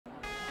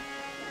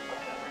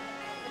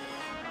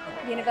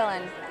Being a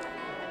villain.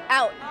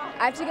 Out.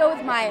 I have to go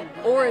with my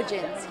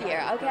origins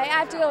here, okay? I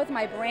have to go with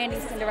my Brandy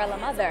Cinderella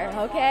mother,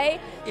 okay?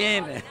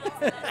 In.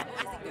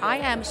 I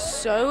am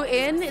so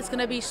in. It's going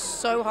to be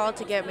so hard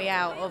to get me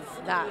out of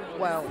that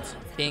world.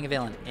 Being a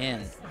villain.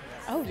 In.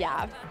 Oh,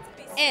 yeah.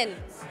 In.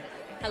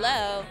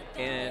 Hello.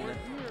 In.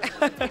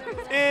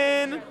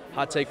 In.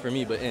 Hot take for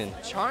me, but in.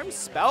 Charm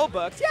spell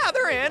books. Yeah,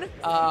 they're in.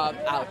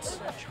 Out.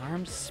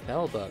 Charmed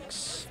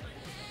spellbooks.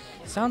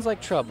 Sounds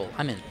like trouble.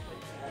 I'm in.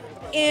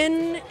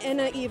 In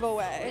an evil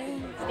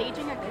way.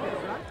 Staging a coup.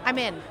 I'm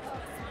in.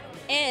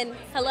 In.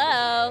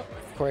 Hello.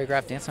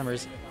 Choreographed dance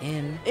numbers.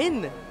 In.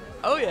 In.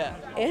 Oh yeah.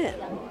 In.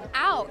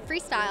 Out.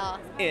 Freestyle.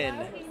 In.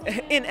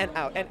 In and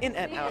out, and in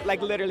and out.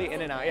 Like literally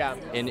in and out, yeah.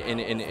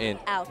 In.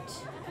 Out.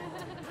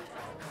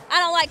 I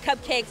don't like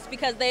cupcakes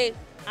because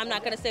I'm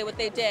not going to say what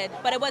they did,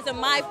 but it wasn't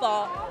my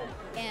fault.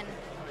 In.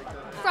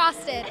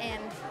 Frosted. In.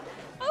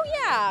 Oh,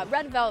 yeah.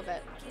 Red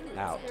velvet.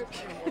 Out.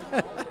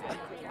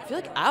 I feel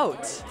like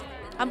out.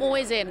 I'm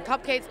always in.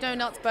 Cupcakes,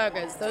 donuts,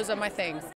 burgers. Those are my things.